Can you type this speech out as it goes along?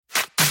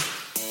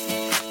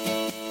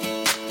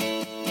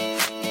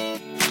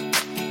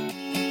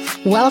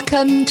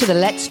Welcome to the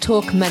Let's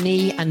Talk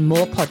Money and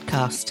More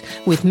podcast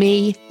with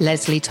me,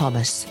 Leslie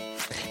Thomas.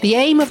 The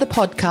aim of the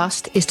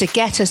podcast is to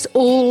get us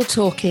all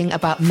talking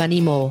about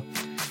money more.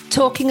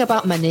 Talking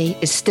about money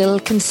is still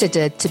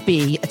considered to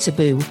be a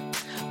taboo.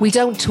 We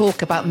don't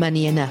talk about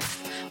money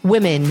enough.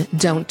 Women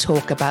don't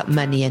talk about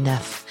money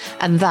enough,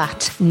 and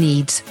that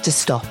needs to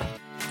stop.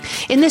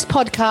 In this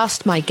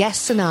podcast, my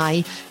guests and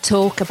I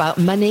talk about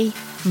money,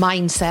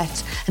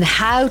 mindset, and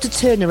how to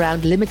turn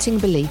around limiting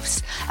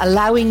beliefs,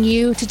 allowing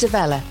you to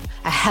develop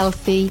a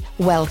healthy,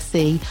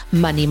 wealthy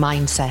money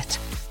mindset.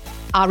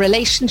 Our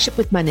relationship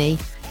with money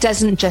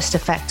doesn't just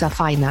affect our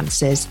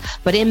finances,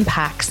 but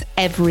impacts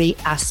every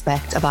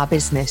aspect of our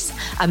business,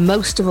 and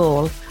most of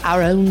all,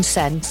 our own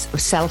sense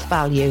of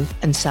self-value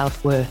and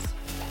self-worth.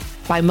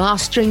 By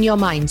mastering your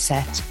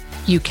mindset,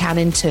 you can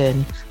in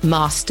turn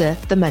master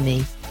the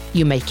money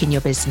you make in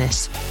your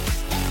business.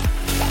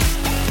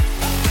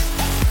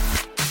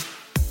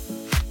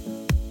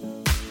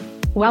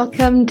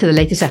 Welcome to the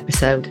latest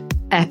episode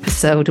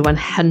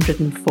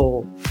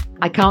 104.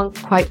 I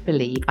can't quite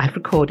believe I've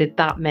recorded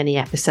that many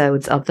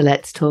episodes of the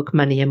Let's Talk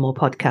Money and More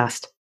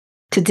podcast.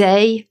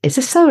 Today is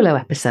a solo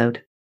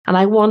episode, and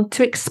I want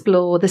to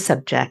explore the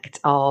subject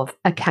of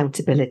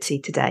accountability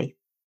today.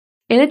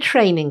 In a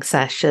training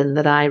session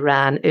that I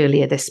ran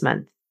earlier this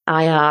month,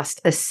 I asked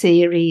a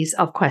series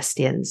of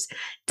questions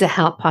to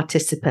help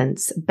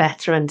participants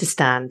better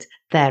understand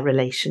their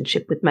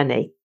relationship with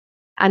money.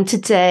 And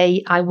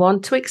today I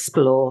want to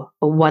explore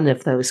one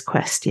of those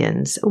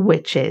questions,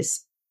 which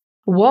is,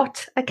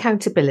 what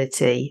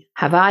accountability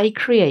have I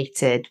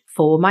created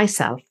for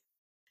myself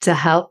to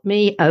help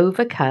me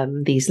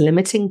overcome these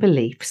limiting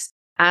beliefs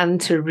and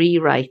to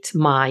rewrite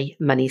my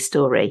money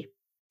story?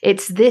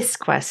 It's this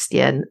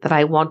question that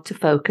I want to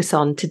focus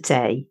on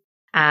today,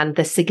 and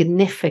the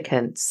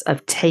significance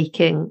of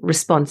taking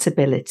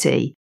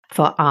responsibility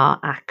for our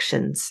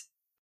actions.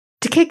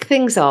 To kick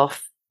things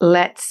off,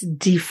 let's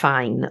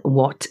define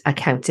what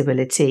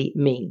accountability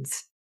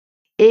means.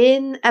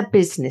 In a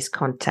business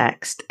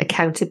context,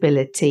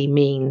 accountability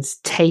means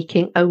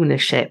taking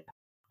ownership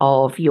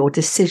of your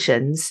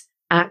decisions,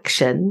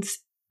 actions,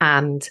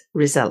 and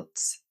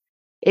results.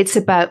 It's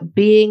about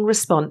being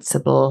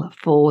responsible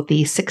for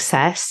the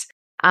success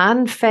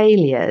and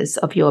failures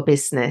of your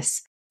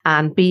business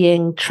and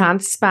being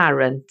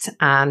transparent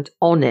and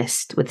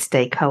honest with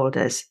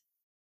stakeholders.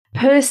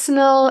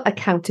 Personal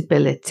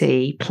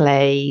accountability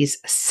plays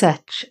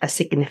such a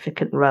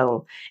significant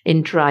role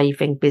in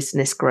driving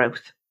business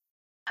growth.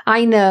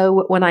 I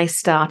know when I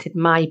started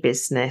my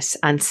business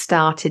and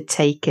started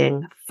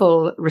taking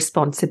full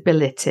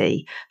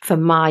responsibility for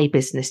my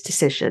business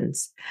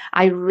decisions,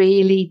 I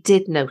really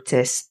did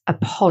notice a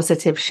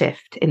positive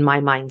shift in my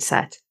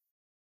mindset.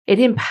 It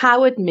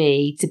empowered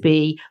me to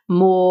be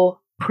more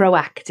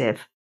proactive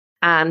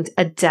and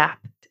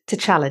adapt to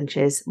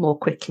challenges more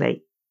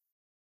quickly.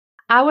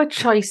 Our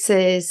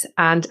choices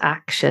and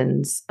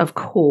actions, of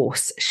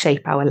course,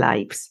 shape our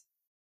lives.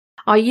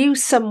 Are you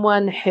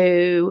someone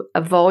who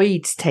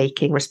avoids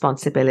taking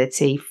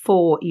responsibility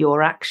for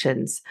your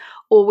actions,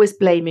 always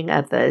blaming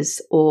others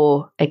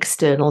or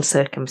external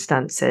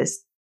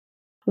circumstances?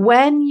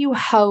 When you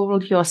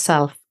hold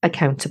yourself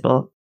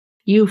accountable,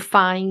 you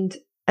find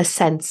a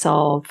sense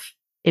of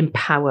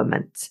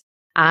empowerment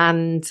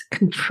and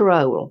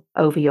control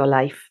over your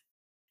life.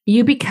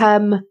 You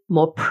become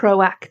more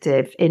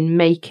proactive in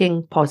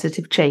making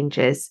positive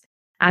changes,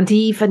 and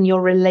even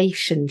your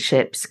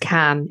relationships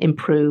can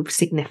improve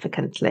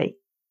significantly.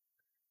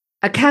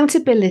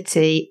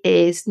 Accountability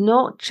is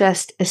not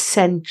just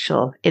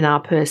essential in our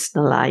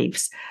personal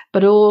lives,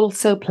 but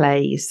also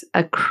plays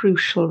a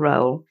crucial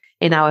role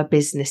in our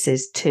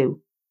businesses too.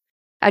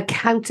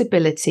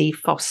 Accountability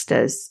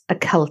fosters a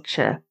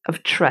culture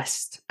of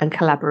trust and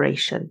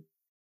collaboration.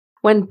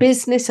 When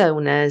business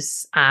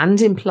owners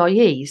and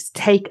employees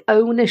take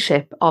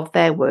ownership of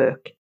their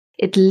work,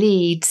 it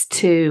leads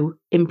to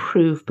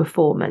improved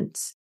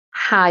performance,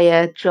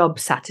 higher job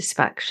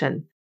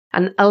satisfaction,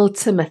 and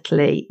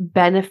ultimately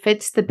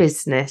benefits the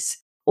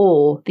business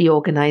or the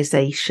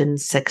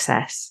organization's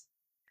success.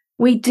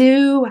 We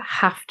do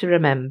have to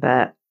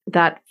remember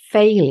that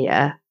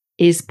failure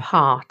is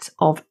part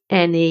of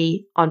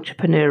any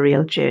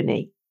entrepreneurial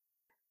journey.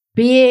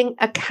 Being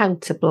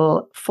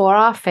accountable for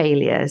our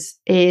failures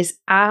is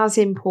as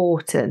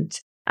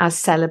important as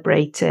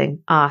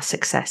celebrating our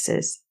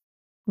successes.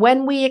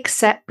 When we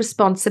accept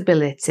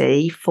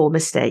responsibility for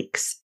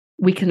mistakes,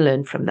 we can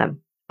learn from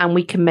them and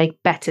we can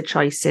make better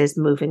choices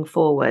moving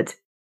forward.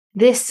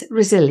 This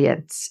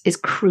resilience is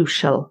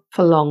crucial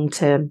for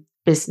long-term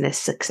business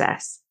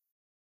success.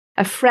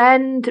 A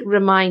friend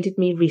reminded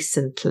me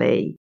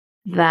recently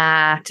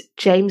that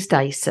James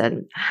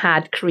Dyson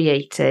had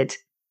created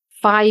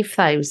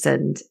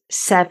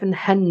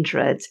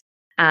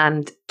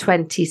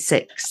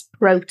 5,726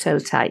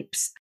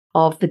 prototypes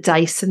of the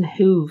Dyson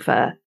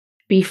Hoover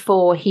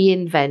before he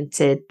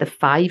invented the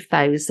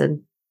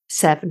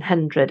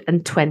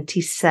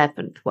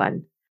 5,727th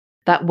one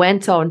that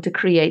went on to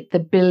create the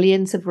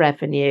billions of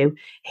revenue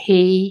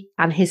he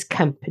and his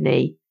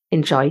company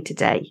enjoy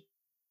today.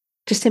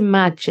 Just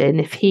imagine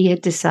if he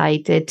had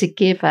decided to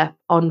give up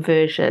on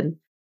version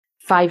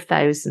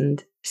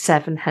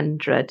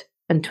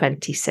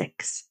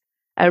 5,726.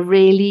 A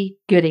really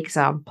good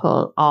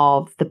example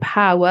of the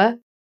power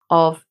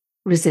of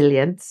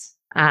resilience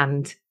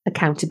and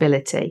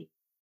accountability.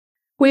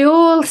 We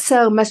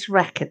also must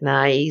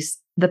recognize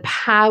the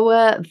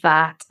power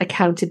that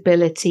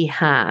accountability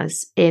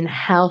has in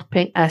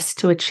helping us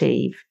to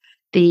achieve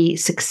the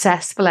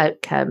successful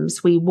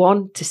outcomes we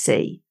want to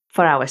see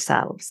for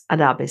ourselves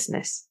and our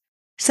business.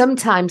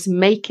 Sometimes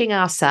making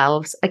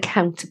ourselves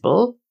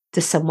accountable to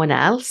someone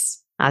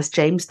else, as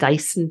James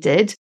Dyson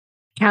did,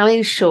 can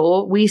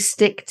ensure we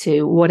stick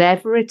to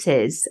whatever it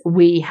is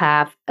we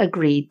have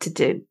agreed to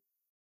do.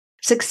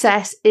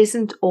 Success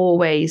isn't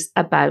always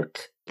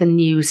about the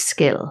new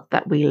skill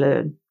that we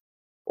learn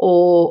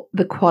or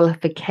the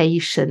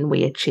qualification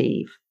we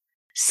achieve.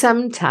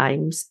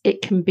 Sometimes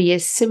it can be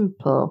as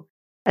simple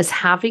as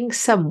having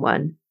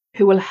someone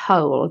who will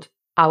hold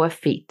our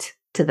feet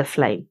to the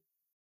flame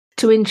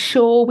to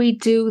ensure we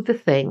do the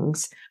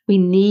things we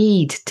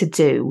need to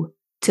do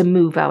to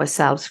move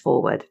ourselves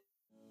forward.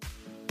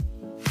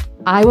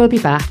 I will be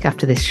back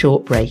after this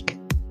short break.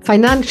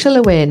 Financial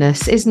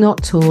awareness is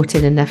not taught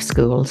in enough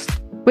schools,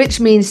 which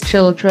means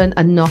children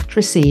are not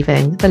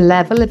receiving the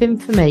level of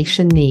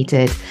information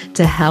needed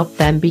to help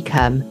them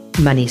become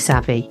money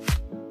savvy.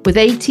 With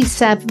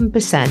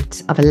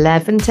 87% of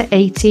 11 to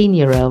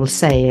 18-year-olds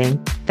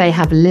saying they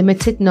have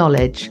limited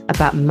knowledge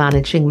about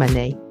managing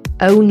money,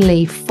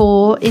 only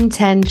 4 in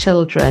 10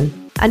 children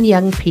and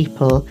young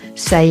people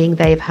saying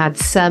they've had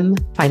some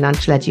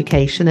financial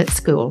education at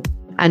school,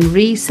 and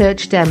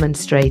research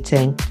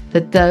demonstrating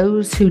that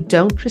those who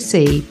don't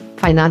receive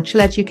financial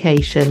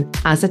education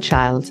as a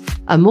child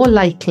are more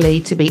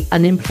likely to be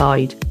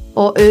unemployed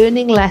or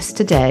earning less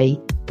today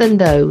than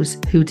those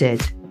who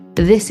did.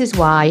 This is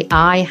why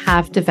I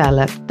have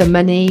developed the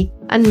Money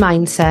and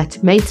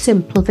Mindset Made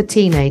Simple for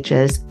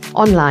Teenagers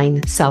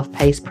online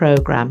self-paced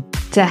program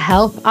to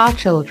help our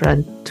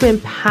children to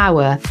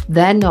empower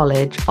their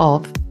knowledge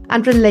of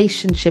and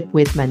relationship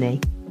with money.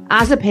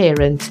 As a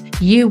parent,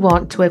 you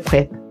want to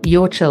equip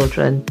your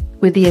children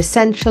with the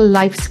essential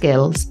life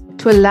skills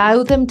to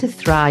allow them to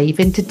thrive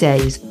in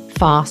today's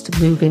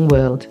fast-moving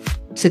world.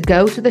 So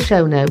go to the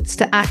show notes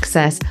to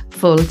access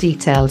full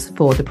details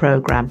for the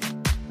program.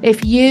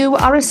 If you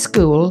are a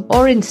school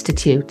or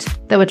institute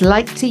that would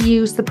like to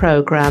use the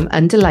program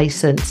under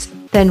license,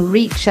 then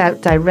reach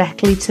out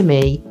directly to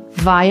me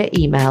via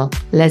email,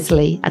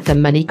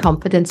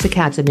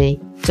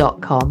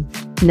 leslie@themoneyconfidenceacademy.com.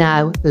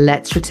 Now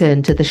let's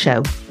return to the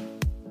show.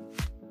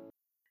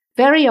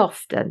 Very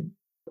often,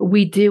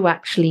 we do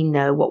actually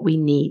know what we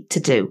need to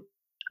do,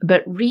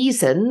 but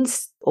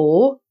reasons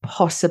or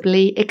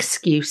possibly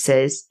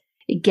excuses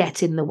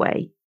get in the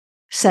way,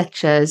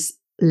 such as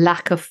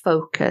lack of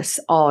focus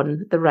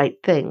on the right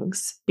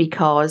things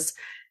because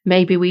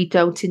maybe we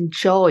don't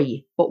enjoy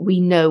what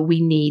we know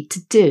we need to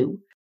do,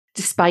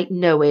 despite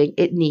knowing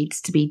it needs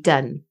to be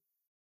done.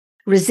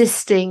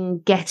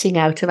 Resisting getting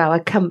out of our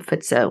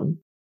comfort zone,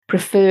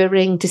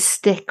 preferring to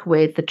stick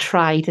with the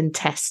tried and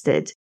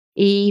tested,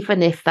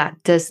 even if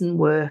that doesn't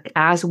work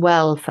as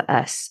well for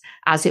us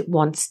as it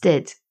once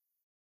did.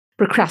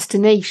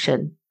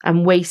 Procrastination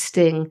and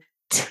wasting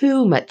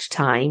too much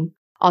time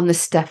on the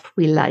stuff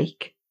we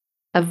like,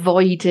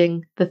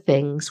 avoiding the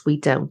things we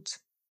don't,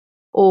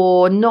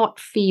 or not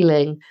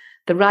feeling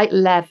the right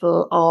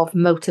level of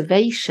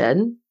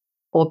motivation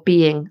or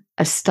being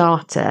a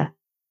starter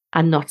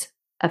and not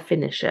a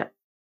finisher.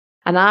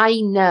 And I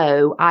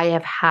know I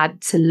have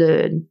had to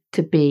learn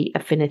to be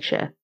a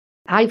finisher.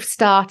 I've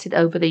started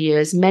over the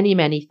years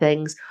many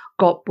things,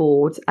 got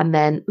bored, and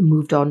then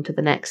moved on to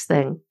the next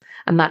thing.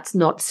 And that's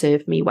not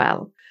served me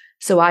well.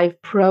 So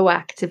I've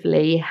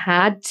proactively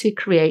had to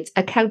create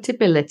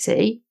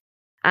accountability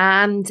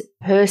and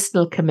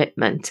personal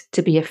commitment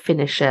to be a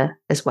finisher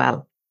as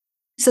well.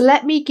 So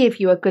let me give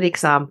you a good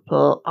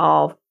example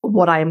of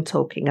what I am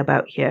talking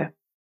about here.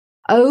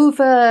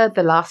 Over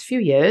the last few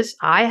years,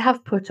 I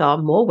have put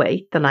on more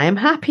weight than I am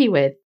happy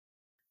with.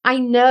 I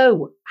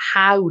know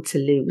how to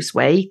lose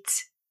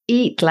weight,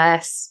 eat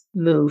less,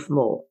 move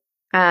more.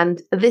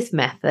 And this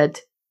method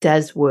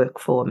does work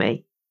for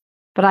me.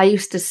 But I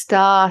used to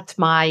start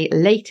my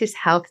latest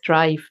health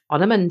drive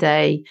on a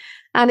Monday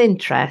and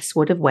interest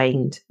would have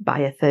waned by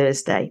a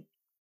Thursday.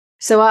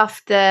 So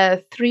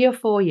after 3 or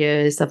 4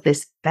 years of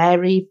this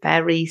very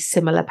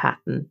similar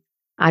pattern,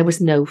 I was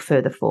no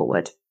further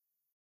forward.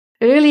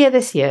 Earlier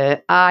this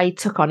year, I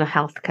took on a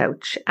health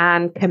coach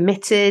and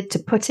committed to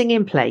putting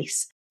in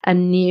place a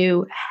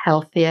new,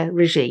 healthier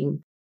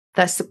regime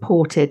that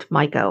supported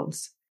my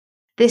goals.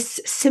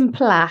 This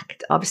simple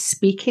act of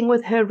speaking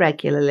with her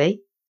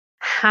regularly,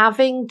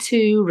 having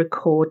to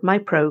record my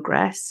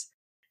progress,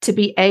 to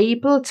be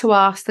able to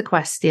ask the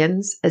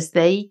questions as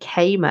they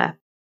came up,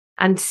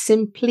 and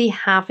simply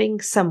having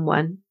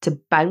someone to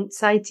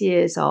bounce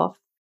ideas off,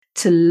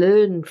 to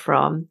learn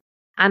from,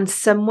 and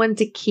someone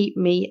to keep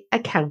me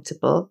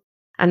accountable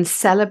and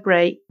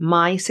celebrate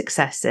my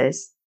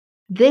successes.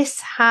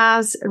 This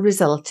has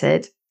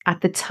resulted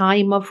at the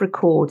time of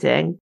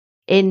recording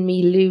in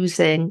me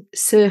losing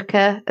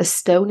circa a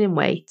stone in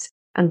weight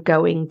and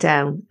going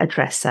down a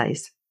dress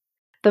size.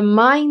 The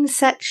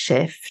mindset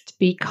shift,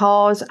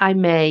 because I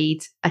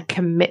made a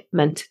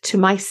commitment to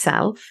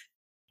myself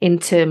in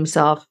terms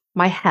of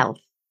my health,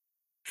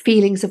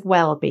 feelings of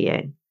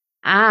well-being,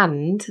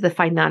 and the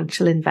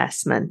financial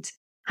investment,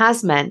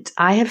 has meant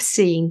I have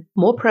seen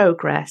more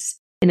progress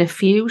in a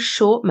few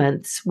short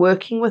months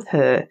working with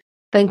her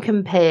than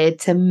compared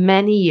to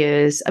many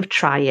years of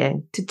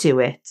trying to do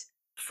it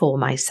for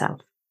myself.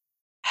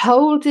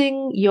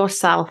 Holding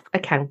yourself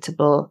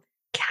accountable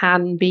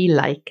can be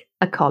like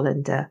a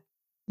colander,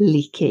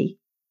 leaky,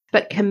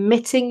 but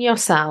committing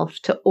yourself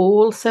to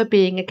also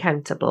being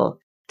accountable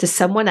to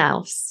someone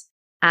else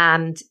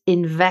and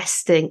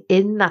investing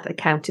in that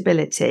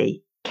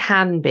accountability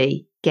can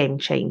be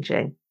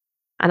game-changing.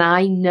 And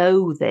I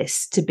know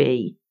this to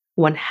be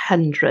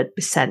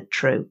 100%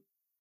 true.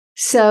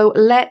 So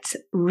let's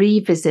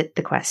revisit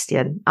the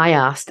question I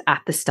asked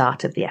at the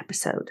start of the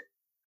episode.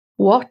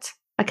 What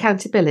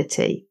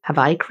accountability have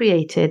I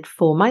created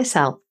for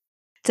myself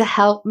to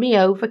help me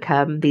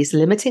overcome these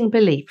limiting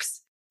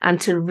beliefs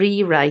and to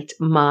rewrite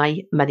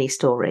my money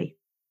story?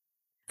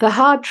 The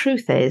hard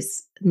truth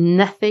is,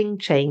 nothing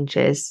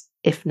changes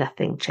if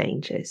nothing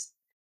changes.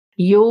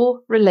 Your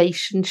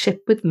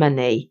relationship with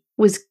money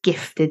was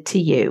gifted to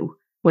you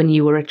when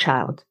you were a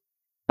child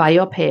by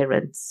your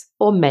parents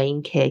or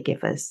main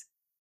caregivers.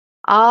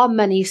 Our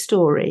money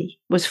story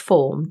was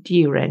formed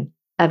during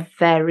a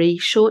very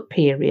short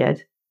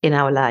period in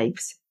our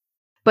lives,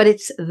 but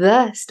it's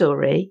the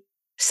story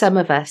some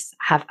of us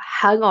have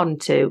hung on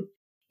to,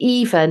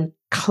 even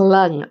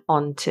clung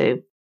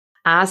onto,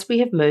 as we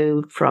have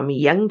moved from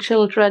young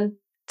children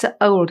to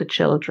older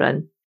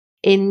children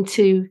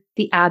into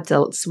the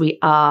adults we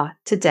are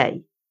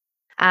today.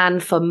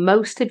 And for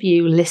most of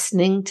you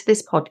listening to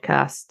this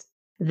podcast,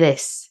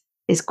 this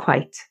is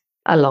quite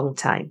a long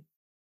time.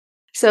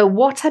 So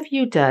what have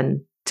you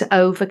done to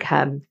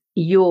overcome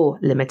your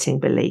limiting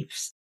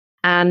beliefs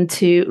and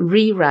to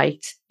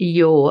rewrite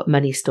your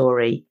money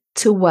story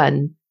to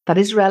one that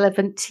is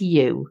relevant to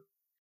you,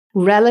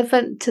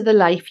 relevant to the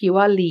life you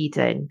are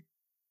leading,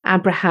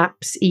 and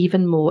perhaps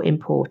even more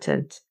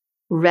important,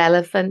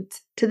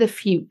 relevant to the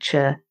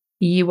future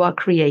you are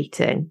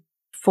creating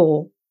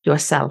for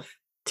yourself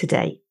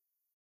today?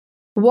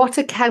 What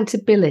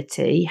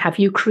accountability have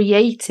you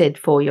created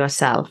for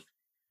yourself?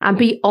 And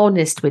be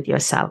honest with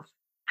yourself.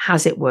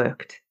 Has it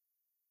worked?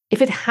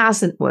 If it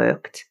hasn't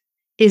worked,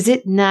 is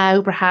it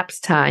now perhaps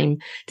time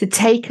to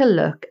take a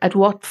look at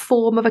what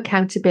form of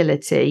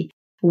accountability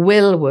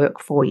will work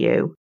for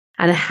you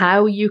and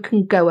how you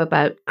can go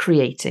about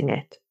creating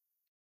it?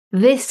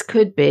 This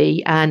could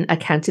be an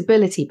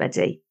accountability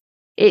buddy.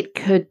 It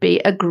could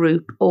be a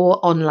group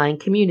or online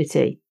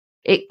community.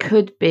 It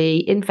could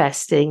be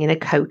investing in a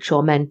coach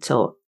or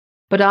mentor.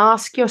 But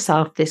ask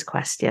yourself this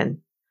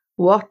question: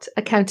 what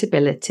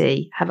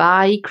accountability have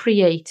I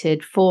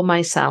created for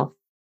myself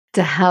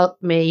to help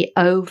me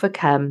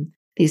overcome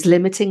these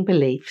limiting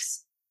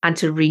beliefs and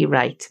to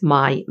rewrite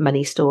my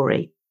money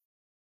story?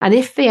 And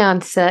if the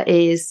answer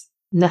is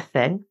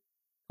nothing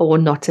or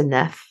not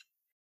enough,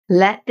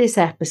 let this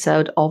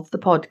episode of the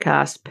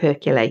podcast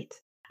percolate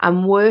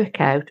and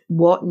work out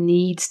what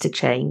needs to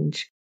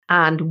change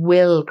and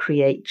will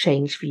create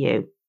change for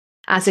you,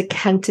 as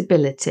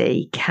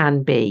accountability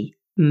can be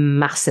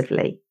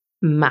massively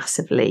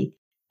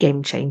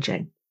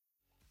game-changing.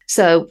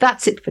 So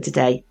that's it for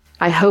today.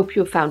 I hope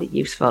you found it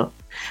useful.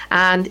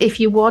 And if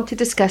you want to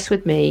discuss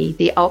with me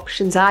the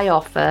options I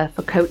offer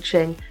for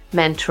coaching,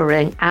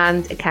 mentoring,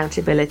 and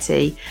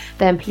accountability,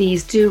 then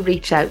please do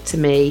reach out to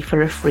me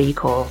for a free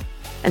call.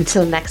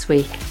 Until next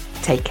week,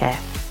 take care.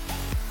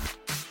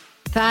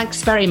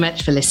 Thanks very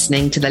much for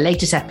listening to the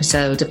latest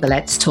episode of the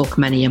Let's Talk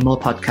Money and More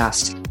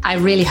podcast. I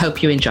really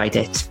hope you enjoyed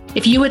it.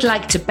 If you would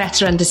like to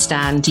better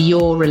understand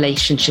your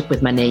relationship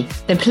with money,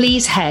 then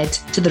please head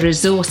to the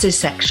resources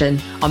section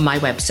on my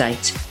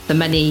website, the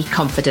Money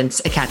Confidence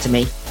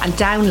Academy, and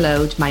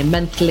download my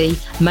monthly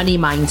money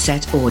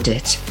mindset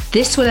audit.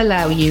 This will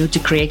allow you to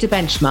create a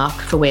benchmark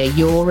for where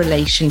your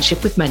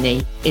relationship with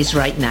money is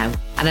right now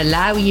and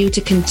allow you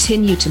to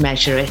continue to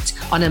measure it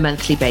on a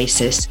monthly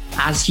basis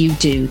as you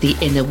do the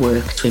inner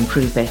work to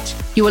improve it.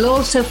 You will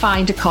also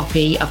find a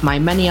copy of my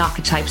Money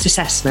Archetypes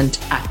assessment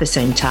at the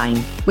same time,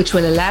 which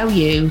will allow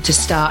you to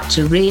start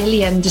to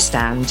really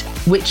understand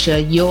which are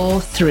your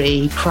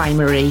 3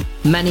 primary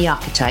money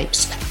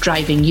archetypes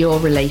driving your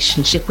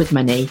relationship with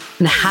money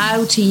and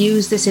how to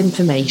use this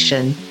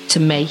information to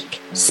make,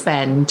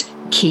 spend,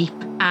 keep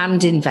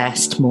and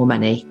invest more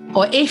money.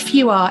 Or if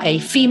you are a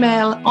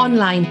female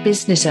online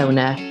business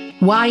owner,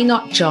 why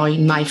not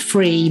join my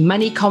free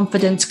Money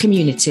Confidence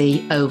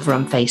community over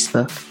on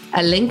Facebook?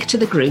 A link to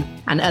the group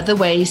and other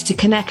ways to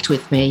connect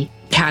with me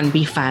can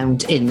be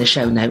found in the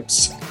show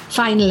notes.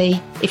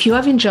 Finally, if you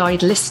have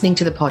enjoyed listening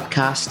to the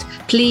podcast,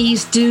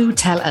 please do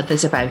tell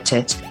others about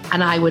it,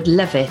 and I would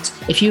love it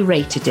if you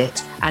rated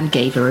it and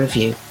gave a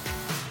review.